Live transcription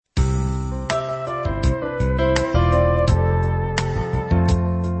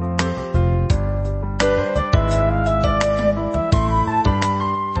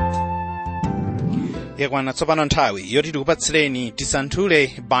yakwana tsopano nthawi yoti tikupatsireni tisanthule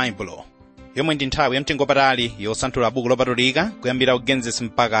baibulo yomwe ndi nthawi yamtengopatali yosanthula buku lopatulika kuyambira ku Genesis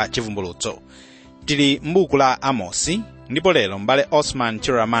mpaka chivumbulutso. Tili m'buku la Amosi ndipo lero m'bale Osman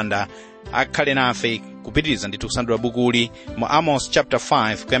Chiramanda akhale nafe kupitiriza ndithu kusanthula bukuli mu Amos chapter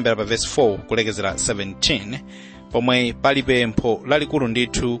 5 kuyambira pa verse 4 kulekezera 17 pomwe pali pempho lalikulu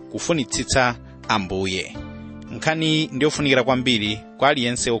ndithu kufunitsitsa Ambuye. Nkhani ndiyofunikira kwambiri kwa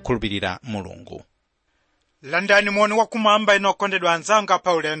aliyense wokhulupirira Mulungu. Landani moni wakumwamba ino okondedwa anzanga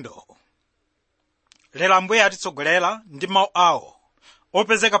pa ulendo. Lero Ambuye atitsogolera ndi mawu awo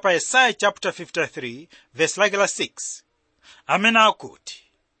opezeka pa Yesaya chapter 53 verse lake la 6 amene akuti,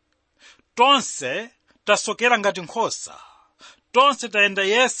 tonse tasokera ngati nkhosa, tonse tayenda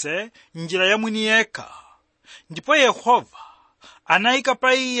yese njira ya mwini yekha, ndipo Yehova anayika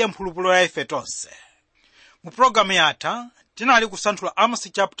pa iye mphulupulu ya ife tonse. Mu programu yatha tinali kusanthula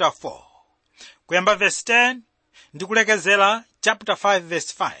Amos chapter 4 kuyamba verse 10 ndi kulekezera chapter 5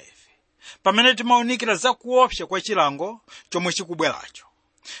 verse 5 pamene timaunikira za kuopsa kwa chilango chomwe chikubweracho.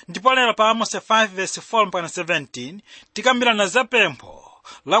 Ndipo lero pa Amos 5 verse 4 mpaka 17 tikambirana za pempho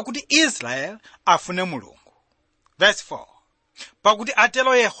lakuti Israeli afune Mulungu. Verse 4, pakuti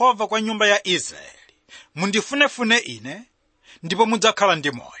atero Yehova kwa nyumba ya Israeli, mundifunefune ine ndipo mudzakhala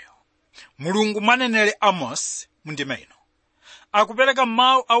ndi moyo. Mulungu mwaneneri Amos mundime ino akupereka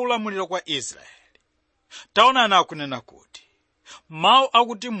mawu aulamuliro kwa Israeli. Taonani akunena kuti mawu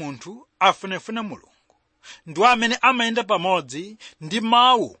akuti munthu afunefune Mulungu ndiwo amene amayenda pamodzi ndi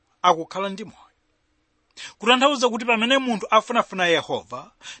mawu akukhala ndi moyo. Kutanthauza kuti pamene munthu afunafuna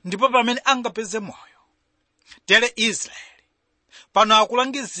Yehova ndipo pamene angapeze moyo. Tere Israeli pano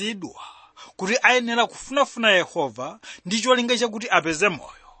akulangizidwa kuti ayenera kufunafuna Yehova ndi cholinga chakuti apeze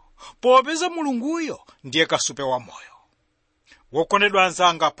moyo. Popeza Mulunguyo ndiye kasupe wa moyo. Wokondedwa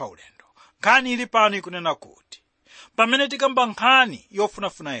anzanga pa ulendo, nkhani ili pano ikunena kuti pamene tikamba nkhani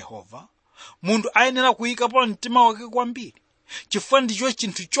yofunafuna Yehova, munthu ayenera kuyikapo mtima wake kwambiri chifukwa ndicho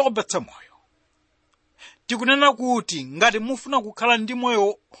chinthu chopatsa moyo. Tikunena kuti ngati mufuna kukhala ndi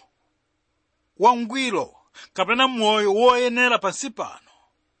moyo wangwiro kapena moyo woyenera pansi pano,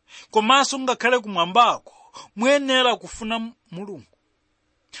 komanso ngakhale kumwambako, muyenera kufuna Mulungu.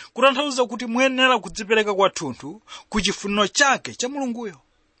 Kutanthauza kuti muyenera kudzipereka kwathunthu ku chifuniro chake cha Mulunguyo.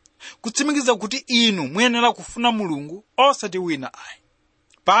 Kutsimikiza kuti inu muyenera kufuna Mulungu osati wina ayi.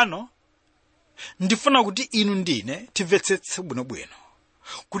 Pano ndifuna kuti inu ndine timvetsetse bwinobwino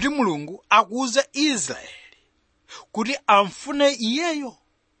kuti Mulungu akuwuza Israeli kuti amfune iyeyo,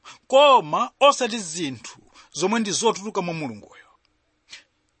 koma osati zinthu zomwe ndi zotuluka mwa Mulunguyo.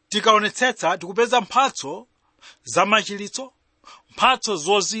 Tikaonetsetsa tikupeza mphatso za machiritso, mphatso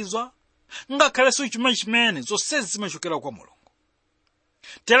zozizwa, ngakhalenso chuma chimene zonsezi zimachokera kwa Mulungu.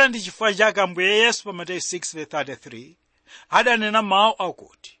 Tera ndi chifukwa chake Ambuye Yesu pa Mateyu 6:33 adanena mawu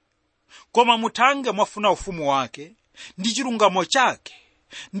akuti, koma muthange mwafuna ufumu wake ndi chilungamo chake,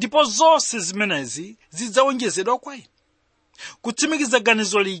 ndipo zonse zimenezi zidzawonjezedwa kwa inu. Kutsimikiza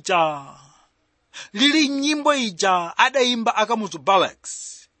ganizo lija lili nyimbo ija adayimba akamuzu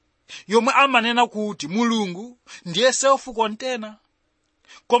Balaks yomwe amanena kuti Mulungu ndiye self-container.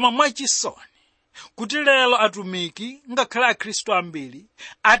 Koma mwachisoni kuti lero atumiki ngakhale akhristu ambiri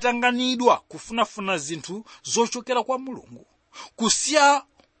atanganidwa kufunafuna zinthu zochokera kwa Mulungu, kusiya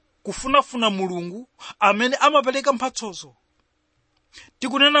kufunafuna Mulungu amene amapereka mphatsozo.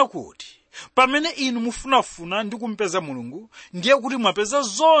 Tikunena kuti pamene inu mufunafuna ndi kumpeza Mulungu, ndiye kuti mwapeza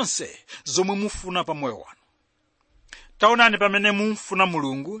zonse zomwe mufuna pa moyo wanu. Taonani pamene mufuna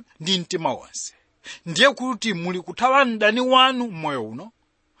Mulungu ndi mtima wonse, ndiye kuti muli kuthawa mdani wanu mmoyo uno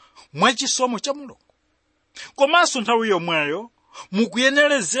mwachisomo cha Mulungu. Komanso nthawi yomweyo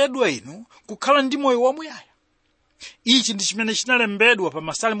mukuyenerezedwa inu kukhala ndi moyo wamuyaya. Ichi ndi chimene chinalembedwa pa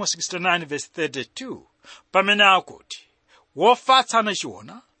Masalimo 69 verse 32 pamene akuti, wofatsa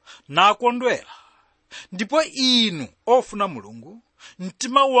anachiona nakondwera, ndipo inu ofuna Mulungu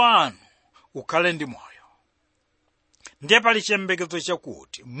mtima wanu ukhale ndi moyo. Ndiye pali chiyembekezo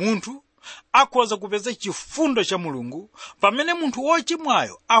chakuti munthu akhoza kupeza chifundo cha Mulungu pamene munthu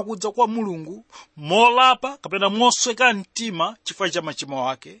wochimwayo akudza kwa Mulungu molapa kapena mosweka mtima chifukwa cha machimo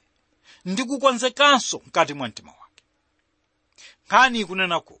ake ndi kukonzekanso mkati mwa mtima wake. Nkhani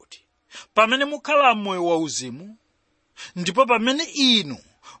ikunena kuti pamene mukhala moyo wauzimu, ndipo pamene inu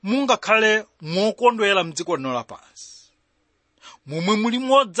mungakhale mokondwera mdziko lino lapansi, momwe muli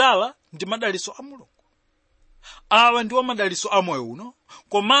modzala ndi madalitso a Mulungu. Awa ndiwo madalitso a moyo uno,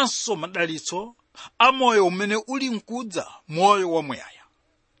 komanso madalitso a moyo umene uli mkudza, moyo wamuyaya.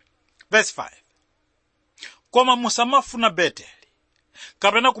 Verse 5, koma musamafuna Beteli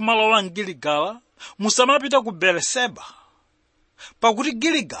kapena kumalowa Giligala musamapita ku beeriseba, pakuti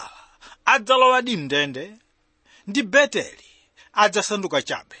giligala adzalowa ndende ndi beteli adzasanduka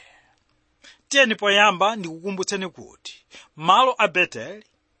chabe. Tiyeni poyamba ndikukumbutseni kuti malo a beteli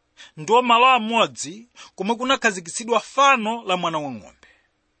ndiwo malo amodzi komwe kunakhazikitsidwa fano la mwana wang'ombe,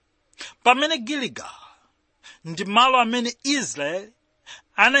 pamene giligala ndi malo amene Israeli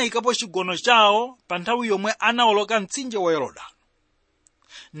anayikapo chigono chawo pa nthawi yomwe anawoloka mtsinje wa Yorodani,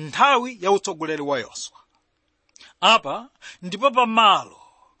 nthawi ya utsogoleri wa Yoswa. Apa ndipo pamalo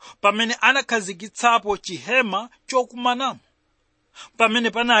pamene anakhazikitsapo chihema chokumanamo, pamene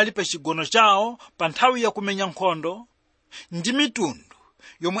panali pa chigono chawo pa nthawi ya kumenya nkhondo ndi mitundu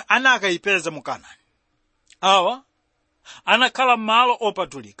yomwe anakayipeza mu Kanaani. Awa anakhala malo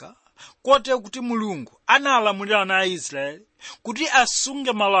opatulika, kote kuti Mulungu analamulira ana a Israeli kuti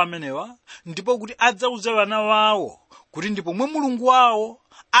asunge malo amenewa, ndipo kuti adzauze wana wawo kuti ndipo mwe Mulungu wawo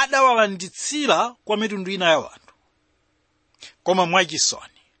adawalanditsira kwa mitundu ina ya anthu. Koma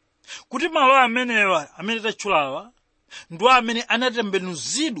mwachisoni kuti malo amenewa amene tatchulawa ndiwo amene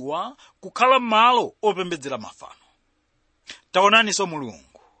anatembenuzidwa kukhala malo opembedzera mafano. Taonaninso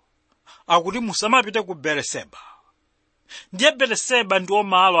Mulungu akuti musamapite ku beeriseba. Ndiye beeriseba ndiwo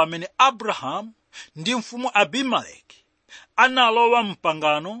malo amene Abrahamu ndi mfumu Abimeleki analowa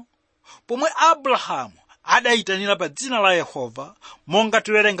mpangano, pomwe Abrahamu adayitanira pa dzina la Yehova, monga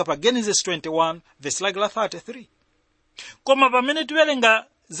tiwerenga pa Genesis 21 verse like la 33. Koma pamene tiwerenga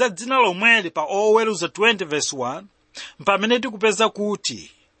za dzina lomweli pa Oweruza 20 verse 1, pamene tikupeza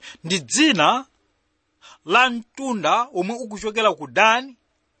kuti ndi dzina la mtunda omwe ukuchokera ku Dani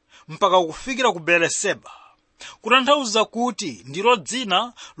mpaka kufikira ku beeriseba, kutanthauza kuti ndilo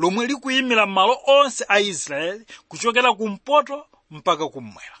dzina lomwe likuyimira malo onse a Israeli kuchokera kumpoto mpaka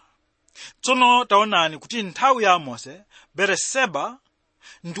kummwera. Tsono taonani kuti nthawi ya Mose, beeriseba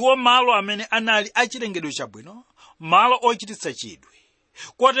ndiwo malo amene anali achilengedwe chabwino, malo ochititsa chidwi,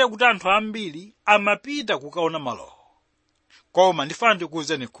 kote kuti anthu ambiri amapita kukaona malowo. Koma ndifuna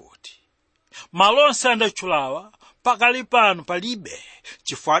ndikuwuzeni kuti malo onse andatchulawa pakali pano palibe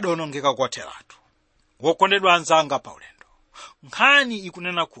chifukwa adawonongeka kotheratu. Wokondedwa anzanga pa ulendo, nkhani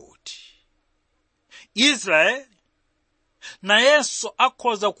ikunena kuti Israeli nayenso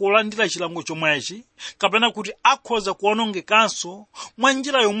akhoza kulandira chilango chomwechi, kapena kuti akhoza kuwonongekanso mwa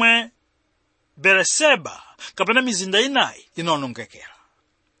njira yomwe beeriseba kapena mizinda inayi inawonongekera.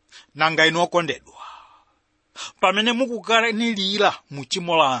 Nanga inu okondedwa, pamene mukukanirira mu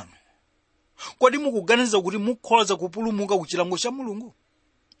chimo lanu, kodi mukuganiza kuti mukhoza kupulumuka ku chilango cha Mulungu?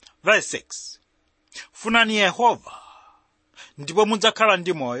 Verse 6. Funani Yehova ndipo mudzakhala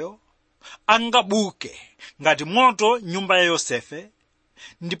ndi moyo, angabuke ngati moto nyumba ya Yosefe,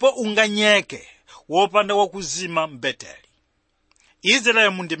 ndipo unganyeke wopanda wakuzima m'Beteli. Israeli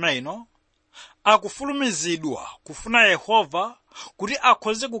mundima ino akufulumizidwa kufuna Yehova kuti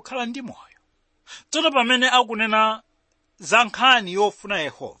akhoze kukhala ndi moyo. Tsono pamene akunena za nkhani yofuna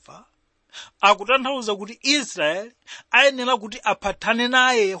Yehova, akutanthauza kuti Israeli ayenera kuti aphatane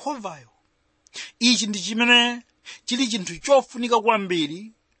naye Yehovayo. Ichi ndi chimene chili chinthu chofunika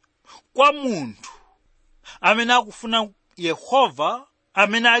kwambiri kwa munthu amene akufuna Yehova,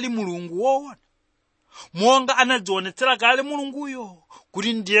 amene ali Mulungu woona, monga anadzionetsera kale Mulunguyo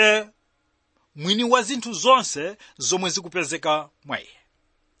kuti ndiye mwini wa zinthu zonse zomwe zikupezeka mwa iye.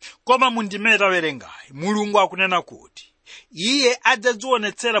 Koma mundime tawerengayi, Mulungu akunena kuti iye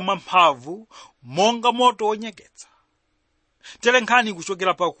adzadzionetsera mwamphamvu monga moto wonyeketsa. Tere nkhani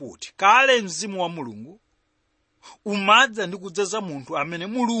kuchokera pakuti kale mzimu wa Mulungu umadza ndi kudzaza munthu amene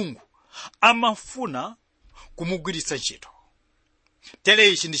Mulungu amafuna kumugwiritsa ntchito. Tere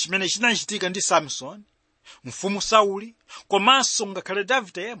ichi ndi chimene chinachitika ndi Samson, mfumu Sauli, komanso ngakhale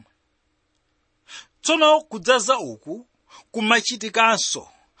Davide yemwe. Tsono kudzaza uku kumachitikanso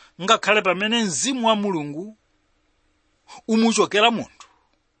ngakhale pamene mzimu wa Mulungu umuchokera munthu.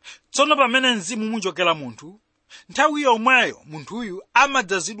 Tsono pamene mzimu umuchokera munthu, nthawi yomweyo munthuyu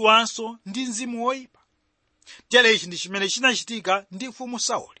amadzazidwanso ndi mzimu woyipa. Tere ichi ndi chimene chinachitika ndi mfumu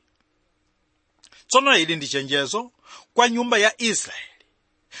Sauli. Tsono ili ndi chenjezo kwa nyumba ya Israeli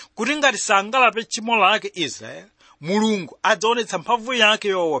kuti ngati sangalape tchimo lake Israeli, Mulungu adzaonetsa mphamvu yake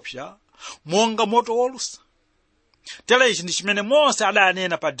yoopsa monga moto wolusa. Tere ichi ndi chimene Mose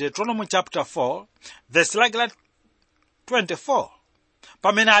adanena pa Deuteronomy chapter 4 verse like 24,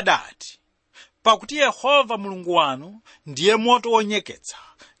 pamene adati, pakuti Yehova Mulungu wanu ndiye moto wonyeketsa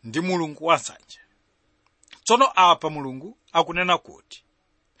ndi Mulungu wansanje. Tsono apa Mulungu akunena kuti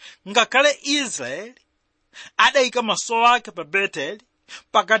ngakhale Israeli adayika maso ake pa Beteli,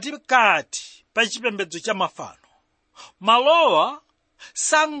 pakati pa chipembedzo cha mafano, malowa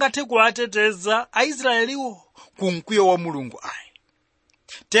sangathe kuwateteza Aisraeliwo ku mkwiyo wa Mulungu ayi.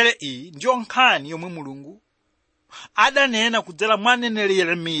 Tere iyi ndiyo nkhani yomwe Mulungu adanena kudzera mwa mneneri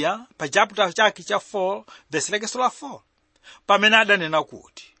Yeremiya pa chapter chake cha 4 verse lake la 4, pamene adanena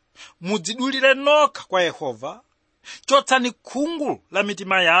kuti mudzidulire nokha kwa Yehova, chotsani khungu la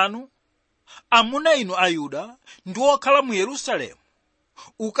mitima yanu, amuna inu a Yuda ndi okhala mu Yerusalemu.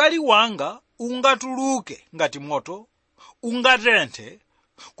 Ukali wanga ungatuluke ngati moto, ungatenthe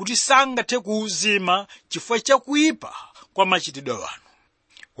kuti sangathe kuuzima chifukwa chakuipa kwa machitidwe wanu.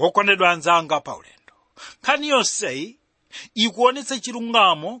 Wokondedwa anzanga pa ulendo, nkhani yonseyi ikuonetsa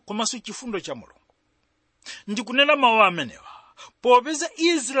chilungamo komanso chifundo cha Mulungu. Ndikunena mawu amenewa popeza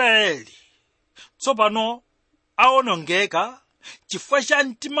Israeli tsopano awonongeka chifukwa cha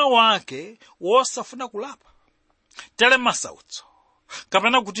mtima wake wosafuna kulapa. Tere masautso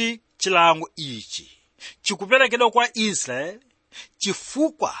kapena kuti chilango ichi chikuperekedwa kwa Israeli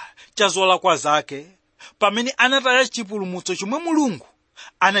chifukwa cha zolakwa zake, pamene anataya chipulumutso chomwe Mulungu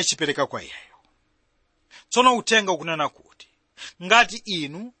anachipereka kwa iyeyo. Tsono uthenga ukunena kuti ngati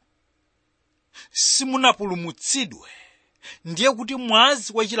inu simunapulumutsidwe, ndiye kuti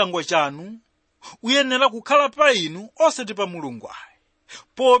mwazi wa chilango chanu uyenera kukhala pa inu osati pa Mulungu ayi,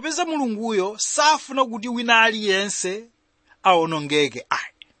 popeza Mulunguyo safuna kuti wina aliyense awonongeke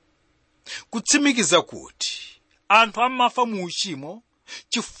ayi. Kutsimikiza kuti anthu amafa mu uchimo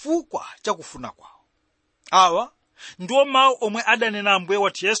chifukwa cha kufuna kwawo. Awa ndiwo mawu omwe adanena Ambuye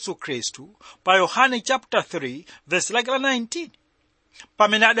wathu Yesu Khristu pa Yohane chapter 3 verse lake la 19,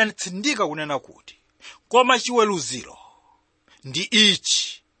 pamene adanitsindika kunena kuti koma chiweruziro ndi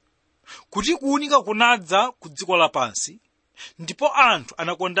ichi, kuti kuwunika kunadza ku dziko lapansi, ndipo anthu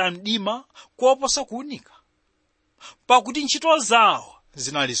anakonda mdima kuoposa kuwunika, pakuti ntchito zawo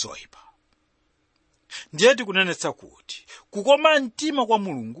zinali zoyipa. Ndiye tikunenetsa kuti kukoma mtima kwa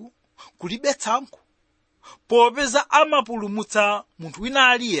Mulungu kulibe tsankho, popeza amapulumutsa munthu wina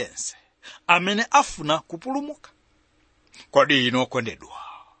aliyense amene afuna kupulumuka. Kodi inu okondedwa,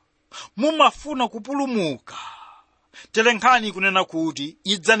 mumafuna kupulumuka? Tere nkhani kunena kuti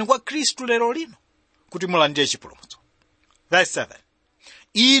idzani kwa Khristu lero lino kuti mulandire chipulumutso. Verse 7,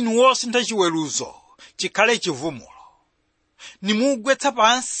 inu wosintha chiweruzo chikhale chivumulo, nimugwetsa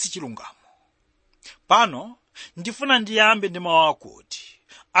pansi chilungamo. Pano ndifuna ndiyambe ndi mawu akuti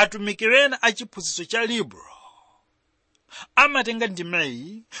atumiki ena a chiphunzitso cha Liberal amatenga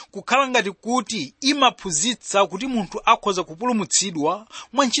ndimeyi kukhala ngati kuti imaphunzitsa kuti munthu akhoza kupulumutsidwa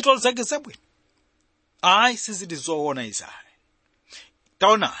mwa ntchito zake zabwino. Ayi, sizili zoona izayi.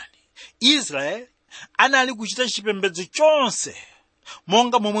 Taonani, Israeli anali kuchita chipembedzo chonse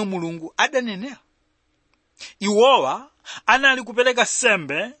monga momwe Mulungu adanenera. Iwowa anali kupereka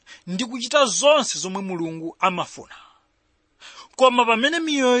sembe ndi kuchita zonse zomwe Mulungu amafuna. Koma pamene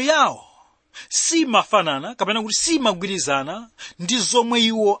miyoyo yawo simafanana kapena kuti simagwirizana ndi zomwe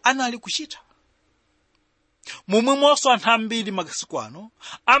iwo anali kuchita. Momwemonso anthu ambiri masiku ano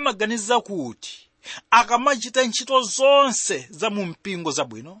amaganiza kuti akamachita ntchito zonse za mu mpingo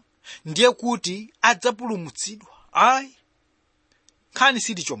zabwino ndiye kuti adzapulumutsidwa. Ayi, nkhani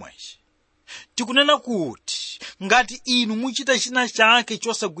sili chomwechi. Tikunena kuti ngati inu muchita china chake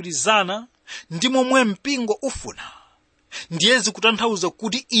chosagwirizana ndi momwe mpingo ufuna, ndiye zikutanthauza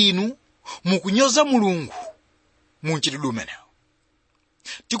kuti inu mukunyoza Mulungu munchitidwe umenewo.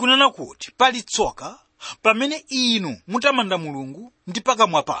 Tikunena kuti pali tsoka pamene inu mutamanda Mulungu ndi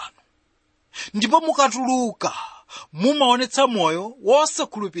pakamwa panu, ndipo mukatuluka mumaonetsa moyo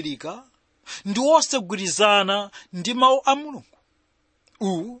wosakhulupirika ndi wosagwirizana ndi mawu a Mulungu.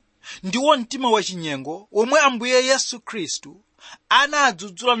 Uwu ndiwo mtima wachinyengo omwe Ambuye Yesu Khristu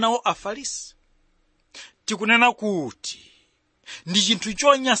anadzudzula nawo Afarisi. Tikunena kuti ndi chinthu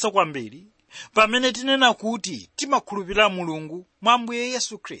chonyansa kwambiri pamene tinena kuti timakhulupirira Mulungu mwa Ambuye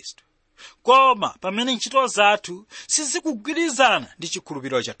Yesu Khristu, koma pamene ntchito zathu sizikugwirizana ndi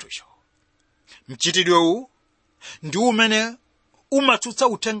chikhulupiriro chathucho. Mchitidwe uwu ndi umene umatsutsa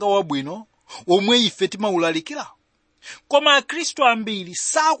uthenga wabwino omwe ife timawulalikirawo. Koma Akhristu ambiri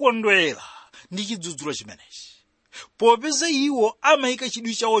sakondwera ndi chidzudzulo chimenechi, popeza iwo amayika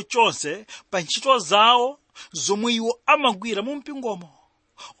chidwi chawo chonse pa ntchito zawo zomwe iwo amagwira mu mpingomo,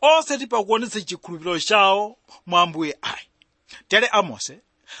 osati pakuonetsa chikhulupiriro chawo mwa Ambuye ayi. Tere Amose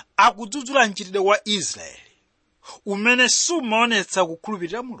akudzudzula mchitidwe wa Israeli umene sumaonetsa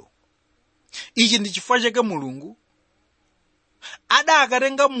kukhulupirira Mulungu. Ichi ndi chifukwa chake Mulungu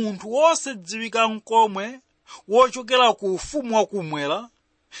adakatenga munthu wosadziwika nkomwe wochokera ku ufumu wakumwera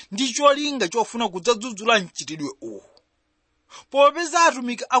ndi cholinga chofuna kudzadzudzula mchitidwe uwu. Popeza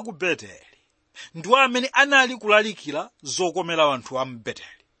atumiki a ku Beteli ndiwo amene anali kulalikira zokomera anthu a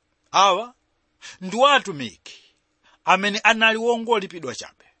mbeteli. Awa ndiwo atumiki amene anali wongolipidwa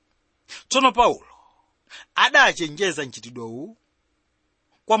chabe. Tsono Paulo adachenjeza mchitidwewu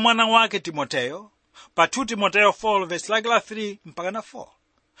kwa mwana wake Timoteyo pa 2 Timoteyo 4 verse 3 mpaka 4,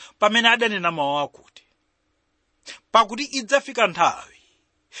 pamene adanena mawu akuti, pakuti idzafika nthawi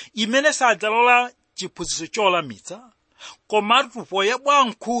imene sadzalola chiphunzitso cholamitsa, komatu poyabwa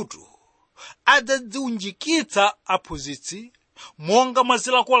nkhutu adzadziunjikitsa aphunzitsi monga mwa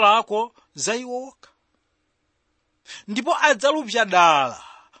zilakolako za iwo okha. Ndipo adzalupsa dala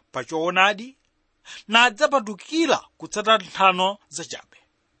pa choonadi nadzapatukira kutsata nthano zachabe.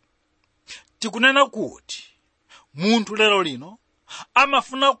 Tikunena kuti munthu lero lino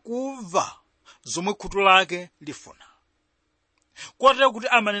amafuna kumva zomwe khutu lake lifuna, kotero kuti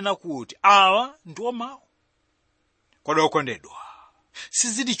amanena kuti awa ndiwo mawu. Kodi okondedwa,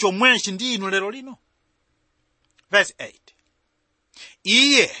 sizili chomwechi ndi inu lero lino? Verse 8.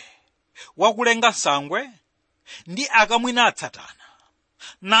 Iye wakulenga nsangwe ndi akamwina atsatana,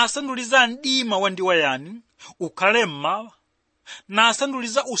 nasanduliza mdima wandiweyani ukhale mmawa,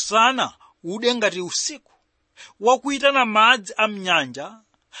 nasanduliza usana ude ngati usiku, wakuyitana madzi a mnyanja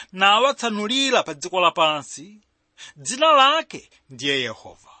nawatsanulira pa dziko lapansi. Dzina lake ndiye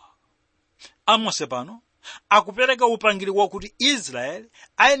Yehova. Amose pano akupereka upangiri wakuti Israeli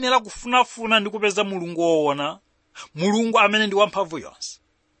ayenera kufunafuna ndi kupeza Mulungu woona, Mulungu amene ndi wamphamvu yonse.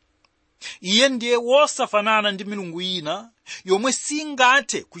 Iye ndiye wosafanana ndi milungu ina yomwe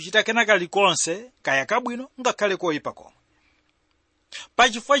singathe kuchita kena kalikonse, kaya kabwino ngakhale koyipa komwe.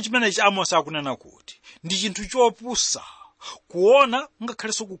 Pachifukwa chimenechi Amosi akunena kuti ndi chinthu chopusa kuona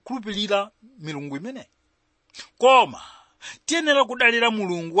ngakhalenso kukhulupirira milungu imeneyi. Koma tiyenera kudalira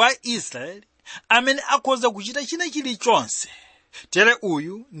Mulungu wa Israeli amene akhoza kuchita china chilichonse. Tere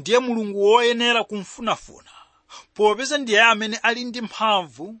uyu ndiye Mulungu woyenera kumfunafuna, popeza ndiye amene ali ndi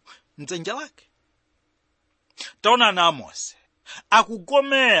mphamvu m'dzanja lake. Taonani Amosi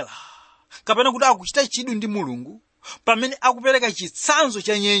akugomera kapena kuti akuchita chidwi ndi Mulungu pamene akupereka chitsanzo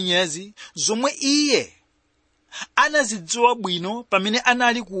cha nyenyezi zomwe iye anazidziwa bwino pamene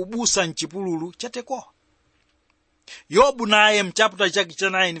anali kuubusa m'chipululu cha Tekowa. Yobu naye mchapter chake cha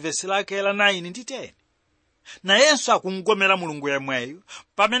 9 verse lake la 9 ndi 10 nayenso akungomera Mulungu yemweyo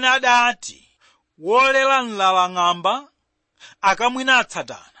pamene adati, wolera mlalang'amba akamwina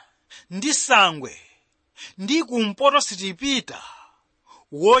atsatana ndi sangwe ndi kumpoto sitipita,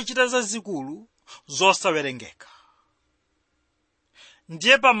 wochita zazikulu zosawerengeka.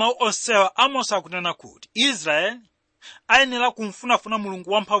 Ndiye pa mawu onsewa Amosi akunena kuti Israeli ayenera kumfunafuna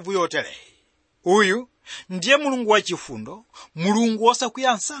Mulungu wamphamvu yotereyi. Uyu ndiye Mulungu wachifundo, Mulungu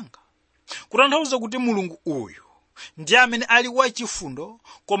wosakwiya msanga. Kutanthauza kuti Mulungu uyu ndiye amene ali wachifundo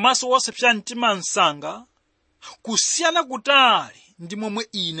komanso wosapsa mtima msanga, kusiyana kutali ndi momwe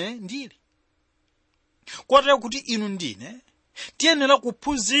ine ndili. Kotero kuti inu ndine tiyenera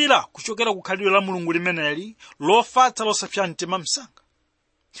kuphunzira kuchokera kukhalidwe la Mulungu limeneli lofatsa losapsa mtima msanga.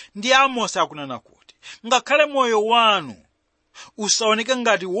 Ndi Amosi akunena kuti ngakhale moyo wanu usaoneke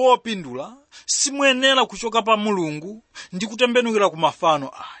ngati wopindula, simuyenera kuchoka pa Mulungu ndi kutembenukira ku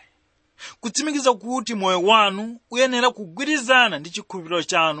mafano ayi. Kutsimikiza kuti moyo wanu uyenera kugwirizana ndi chikhulupiriro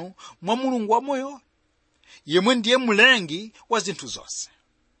chanu mwa Mulungu wa moyo, yemwe ndiye mlengi wa zinthu zonse.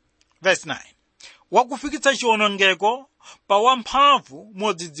 Verse 9. Wakufikitsa chiwonongeko pa wamphamvu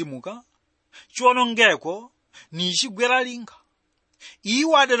modzidzimuka, chiwonongeko ni chigwera linga.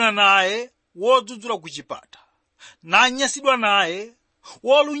 Iwo adana naye wodzudzula ku chipata, nanyansidwa naye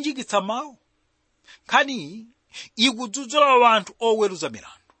wolunjikitsa mawu. Nkhani ikudzudzula wanthu oweruza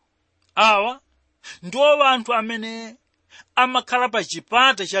milandu. Awa ndiwo wanthu amene amakhala pa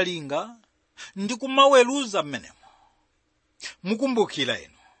chipata cha linga ndi kumaweruza mmenemo. Mukumbukira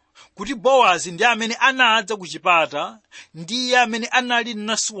inu kuti Bowazi ndi amene anadza ku chipata, ndiye amene anali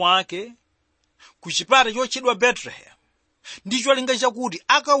mnansi wake ku chipata chotchedwa Bethlehem, ndi cholinga chakuti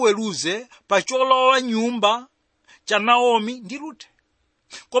akaweruze pa cholowa nyumba cha Naomi ndi Rute.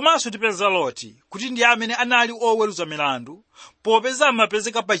 Komanso tipeza Loti kuti ndiye amene anali oweruza milandu, popeza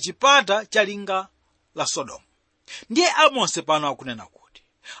amapezeka pa chipata cha linga la Sodomu. Ndiye Amosi pano akunena kuti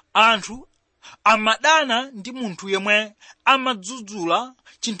anthu amadana ndi munthu yemwe amadzudzula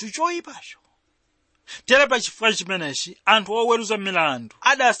chinthu choyipacho. Tere pa chifukwa chimenechi anthu oweruza milandu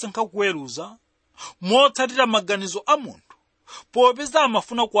adasankha kuweruza motsatira maganizo a munthu, popeza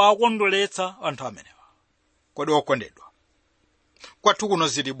amafuna kuwakondoletsa anthu amenewa. Kodi okondedwa, kwathu kuno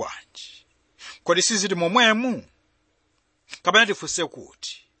zili bwanji? Kodi sizili momwemu? Kapena tifunse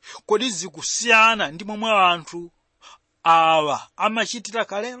kuti kodi zikusiyana ndi momwe anthu awa amachitira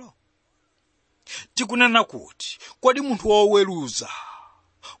kalelo? tikunena kuti kodi munthu woweruza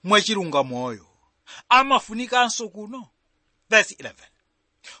mwachilungamoyo amafunikanso kuno? Verse 11.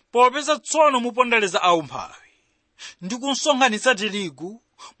 Popeza tsono mupondereza aumphawi ndi kunsonkhanitsa tirigu,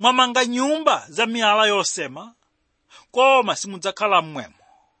 mwamanga nyumba za miyala yosema, koma simudzakhala mmwemo.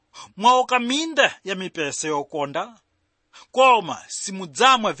 Mwaoka minda ya mipesa yokonda, koma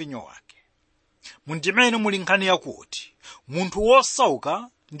simudzamwa vinyo wake. Mundimene muli nkhani yakuti munthu wosauka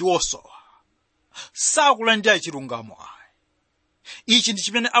ndi wosowa sakulandira chilungamo ayi. Ichi ndi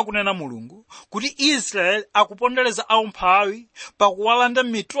chimene akunena Mulungu kuti Israeli akupondereza aumphawi pakuwalanda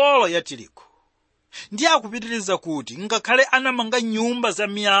mitolo ya tirigu. Ndiye akupitiriza kuti ngakhale anamanga nyumba za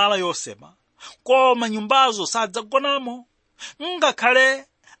miyala yosema, koma nyumbazo sadzagonamo. Ngakhale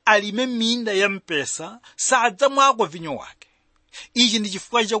alime minda ya mpesa sadzamwako vinyo wake. Ichi ndi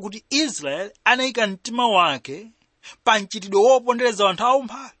chifukwa chakuti Israeli anayika mtima wake pa mchitidwe wopondereza anthu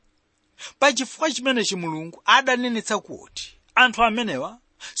aumphawi. Pa chifukwa chimenechi Mulungu adanenetsa kuti anthu amenewa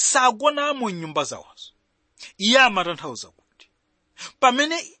sagonamo nyumba zawozo. Iye amatanthauza kuti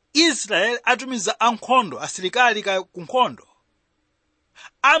pamene Israeli atumiza ankhondo, asilikali ku nkhondo,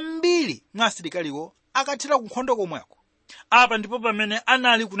 ambiri mwa asilikaliwo akathira ku nkhondo komweko. Apa ndipo pamene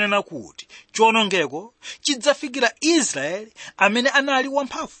anali kunena kuti chiwonongeko chidzafikira Israeli amene anali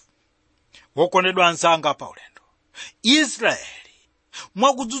wamphamvu. Wokondedwa anzanga pa ulendo, Israeli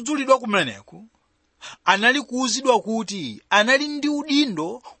mwakudzudzulidwa kumeneku anali kuwuzidwa kuti anali ndi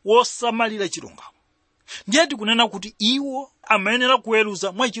udindo wosamalira chilungamo. Ndiye tikunena kuti iwo amayenera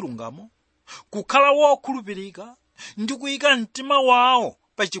kuweruza mwachilungamo, kukhala wokhulupirika ndi kuyika mtima wawo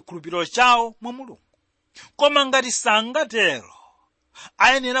pa chikhulupiriro chawo mwa Mulungu. Koma ngati sangatero,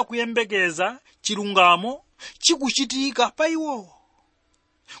 ayenera kuyembekeza chilungamo chikuchitika pa iwowo,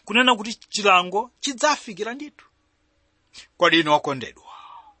 kunena kuti chilango chidzafikira ndithu. Kodi inu okondedwa,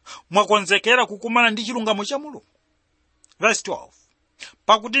 mwakonzekera kukumana ndi chilungamo cha Mulungu? Verse 12.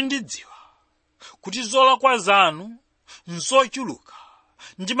 Pakuti ndidziwa kuti zolakwa zanu nzochuluka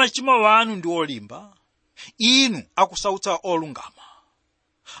ndi machimo anu ndi olimba, inu akusautsa olungama,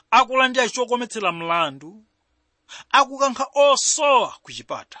 akulandira chokometsera mlandu, akukankha osowa ku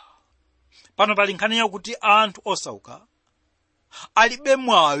chipata. Pano pali nkhani yakuti anthu osauka alibe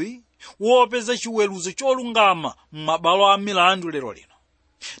mwawi wopeza chiweruzo cholungama m'mabwalo a milandu lero lino.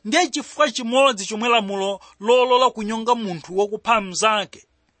 Ndiye chifukwa chimodzi chomwe lamulo lolola kunyonga munthu wakupha mnzake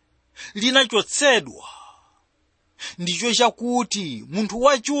linachotsedwa, ndicho chakuti munthu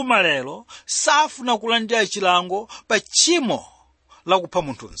wachuma lero safuna kulandira chilango pa tchimo la kupha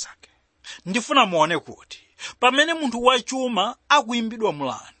munthu mnzake. Ndifuna muone kuti pamene munthu wachuma akuimbidwa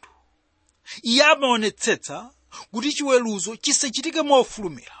mlandu, iye amaonetsetsa kuti chiweruzo chisachitike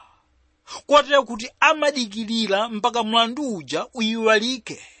mofulumira, kotero kuti amadikirira mpaka mlandu uja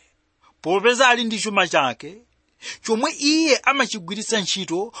uyiwalike, popeza ali ndi chuma chake chomwe iye amachigwiritsa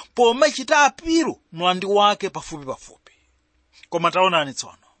ntchito pomachita apilu mlandu wake pafupipafupi. Koma taonani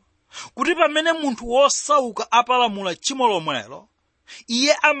tsono kuti pamene munthu wosauka apalamula tchimo lomwelo,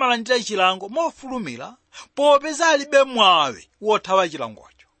 iye amalandira chilango mofulumira popeza alibe mwawi wothawa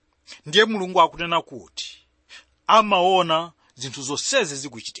chilangocho. Ndiye Mulungu akunena kuti amaona zinthu zonsezi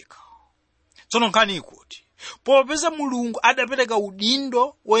zikuchitika. Tsono nkhani ikuti popeza Mulungu adapereka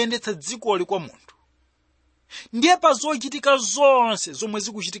udindo woyendetsa dzikoli kwa munthu, ndiye pa zochitika zonse zomwe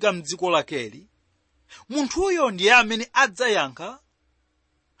zikuchitika mdziko lakeli, munthuyo ndiye amene adzayankha,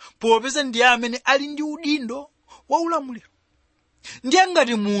 popeza ndiye amene ali ndi udindo wa ulamuliro. Ndiye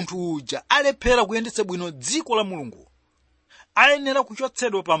ngati munthu uja alephera kuyendetsa bwino dziko la Mulungu, ayenera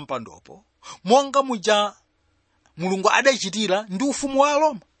kuchotsedwa pa mpandopo, monga muja Mulungu adachitira ndi ufumu wa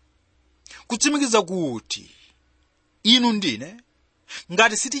Aroma, kutsimikiza kuti inu ndine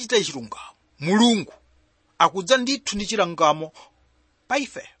ngati sitichita chilungamo, Mulungu akudza ndithu ndi chilungamo pa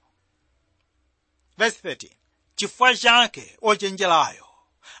ife. Verse 13. Chifukwa chake ochenjerayo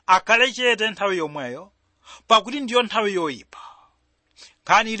akhale chete nthawi yomweyo, pakuti ndiyo nthawi yoyipa.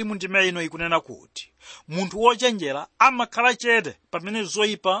 Nkhani ili mundime ino ikunena kuti munthu wochenjera amakhala chete pamene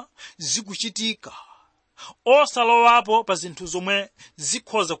zoyipa zikuchitika, osalowapo pa zinthu zomwe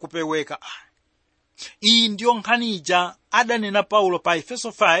zikhoza kupeweka. Iyi ndiyo nkhani ija adanena Paulo pa Efeso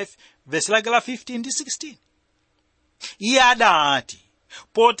 5 verse lake la 15 ndi 16. Iye adati,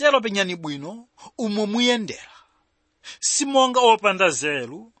 potero penyani bwino umo muyendera, si monga opanda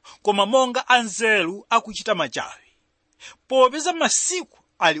nzeru, koma monga anzeru akuchita machawi, popeza masiku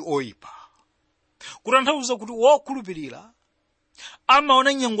ali oyipa. Kutanthauza kuti wokhulupirira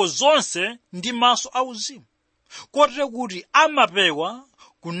amaona nyengo zonse ndi maso auzimu, kotero kuti amapewa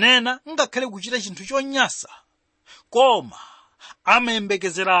kunena ngakhale kuchita chinthu chonyasa, koma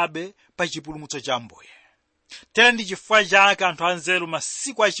amayembekezerabe pa chipulumutso cha Ambuye. Tere ndi chifukwa chake anthu anzeru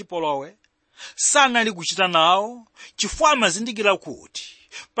masiku achipolowe sanali kuchita nawo, chifukwa amazindikira kuti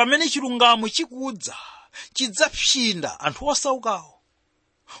pamene chilungamo chikudza chidzapsinda anthu osaukawo.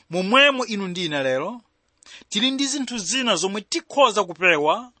 Momwemo inu ndi ine lero tili ndi zinthu zina zomwe tikhoza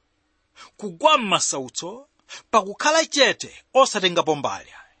kupewa kugwa m'masautso pakukhala chete osatengapo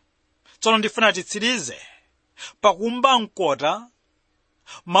mbali. Tsono ndifuna titsirize pakumba mkota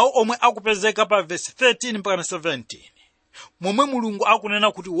mawu omwe akupezeka pa verse 13 mpaka 17, momwe Mulungu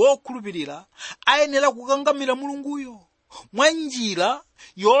akunena kuti wokhulupirira ayenera kukangamira Mulunguyo mwa njira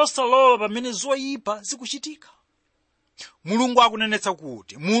yosalowa pamene zoyipa zikuchitika. Mulungu akunenetsa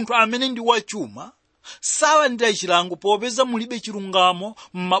kuti munthu amene ndi wachuma salandira chilango popeza mulibe chilungamo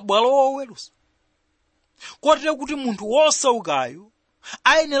m'mabwalo oweruza. Kotero kuti munthu wosaukayo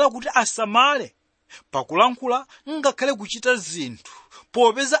ayenera kuti asamale pakulankhula ngakhale kuchita zinthu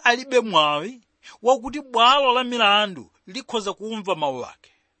popeza alibe mwawi wakuti bwalo la milandu likhoza kumva mawu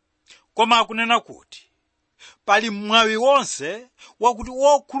ake. Koma akunena kuti pali mwawi wonse wakuti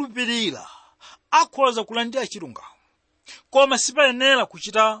wokhulupirira akhoza kulandira chilungamo, koma sipayenera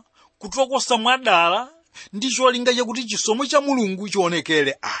kuchita kutokosa mwadala ndi cholinga chakuti chisomo cha Mulungu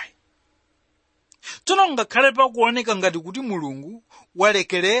chionekere ayi. Tsono ngakhale pakuoneka ngati kuti Mulungu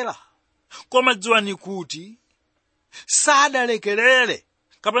walekerera, koma dziwani kuti sadalekerere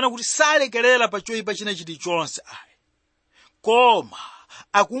kapena kuti salekerera pa choyipa china chilichonse ayi, koma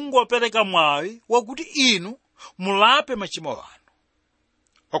akungopereka mwawi wakuti inu mulape machimo anu.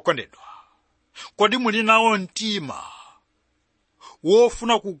 Okondedwa, kodi muli nawo mtima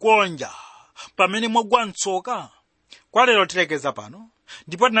wofuna kugonja pamene mwagwa mtsoka? Kwa lero tilekeza pano,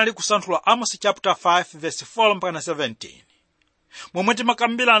 ndipo tinali kusanthula Amos chapter 5 verse 4 mpaka 17, momwe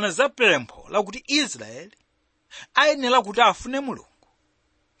timakambirana za pempho lakuti Israeli ayenera kuti afune Mulungu.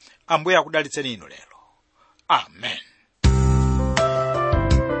 Ambuye akudalitseni inu lero. Amen.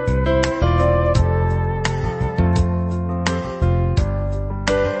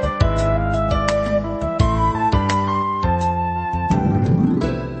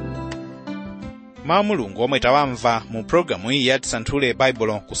 Mawu Mulungu omwe tawamva mu programu iyi ya Tisanthule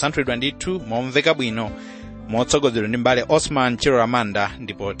Baibulo kusanthulidwa ndithu momveka bwino motsogozedwa ndi mbale Osman Chiloramanda,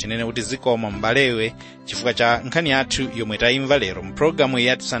 ndipo tinene kuti zikomo mbalewe chifukwa cha nkhani yathu yomwe tayimva lero mu programu iyi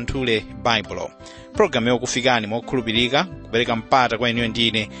ya Tisanthule Baibulo. Programu yokufikani mokhulupirika kupereka mpata kwa inuyo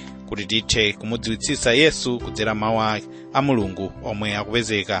ndine kuti tithe kumudziwitsitsa Yesu kudzera mawu a Mulungu omwe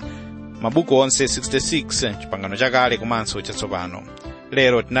akupezeka mabuku onse 66 chipangano chakale komanso chatsopano.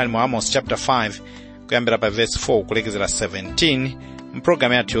 Lero tinali mu Amos chapter 5 kuyambira pa verse 4 kulekezera 17.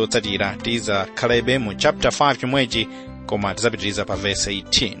 Mpulogalamu yathu yotsatira tizakhalebe mu chapter 5 chomwechi, koma tizapitiriza pa verse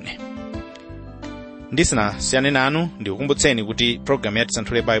 18. Ndisanasiyane nanu ndikukumbutseni kuti pulogalamu ya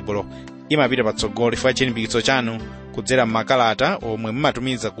Tisanthule Baibulo imapita patsogolo chifukwa chilimbikitso chanu kudzera m'makalata omwe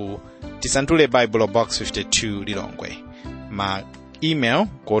mumatumiza ku Tisanthule Bible Box 52 Lilongwe. Ma email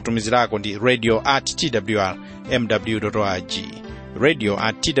kotumizirako ndi radio@twrmw.org,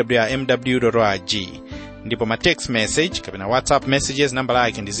 radio@twrmw.org, ndipo ma text message kapena WhatsApp messages namba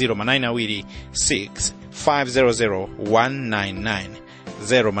lake ndi 0manayinawiri6500199,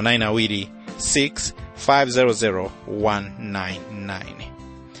 0manayinawiri6500199.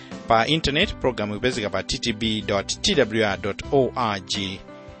 Pa internet program ipezeka pa ttb.twr.org,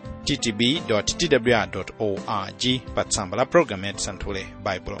 ttb.twr.org, pa tsamba la program ya Tisanthule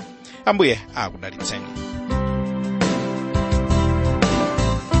Baibulo. Ambuye akudalitseni.